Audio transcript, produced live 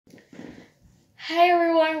Hi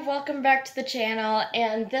everyone, welcome back to the channel,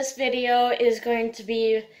 and this video is going to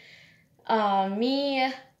be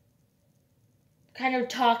me kind of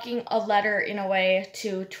talking a letter in a way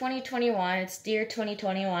to 2021. It's Dear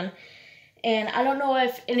 2021, and I don't know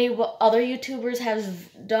if any other YouTubers have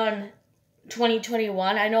done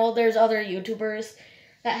 2021. I know there's other YouTubers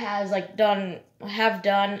that have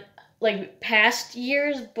done past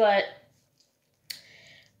years, but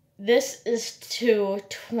this is to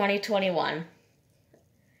 2021.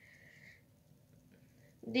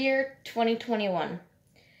 Dear 2021,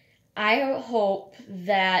 I hope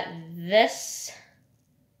that this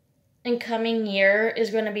incoming year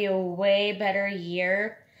is going to be a way better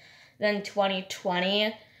year than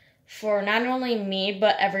 2020 for not only me,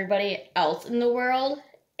 but everybody else in the world.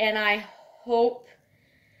 And I hope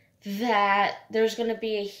that there's going to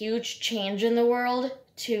be a huge change in the world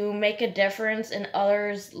to make a difference in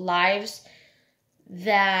others' lives,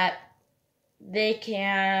 that they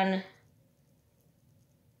can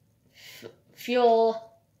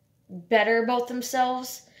feel better about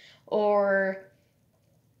themselves, or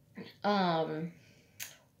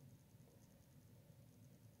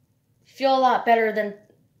feel a lot better than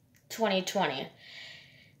 2020.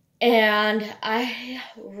 And I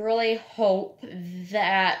really hope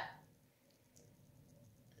that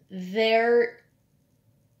there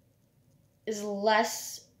is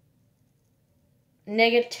less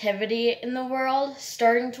negativity in the world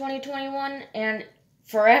starting 2021 and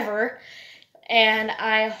forever. And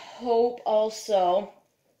I hope also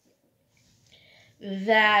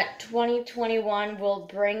that 2021 will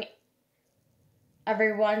bring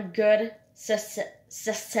everyone good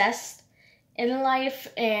success in life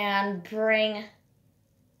and bring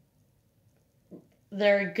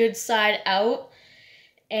their good side out.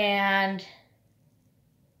 And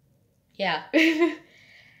yeah,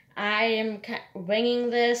 I am winging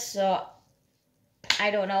this, so I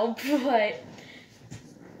don't know, but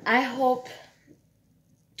I hope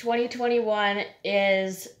 2021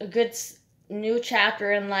 is a good new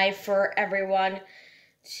chapter in life for everyone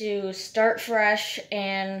to start fresh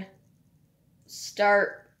and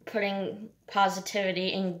start putting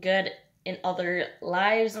positivity and good in other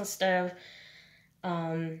lives instead of,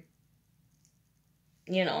 I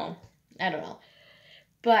don't know.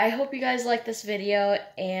 But I hope you guys like this video,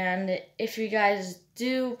 and if you guys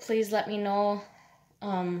do, please let me know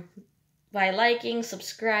by liking,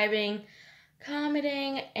 subscribing,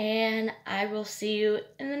 commenting, and I will see you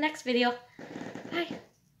in the next video.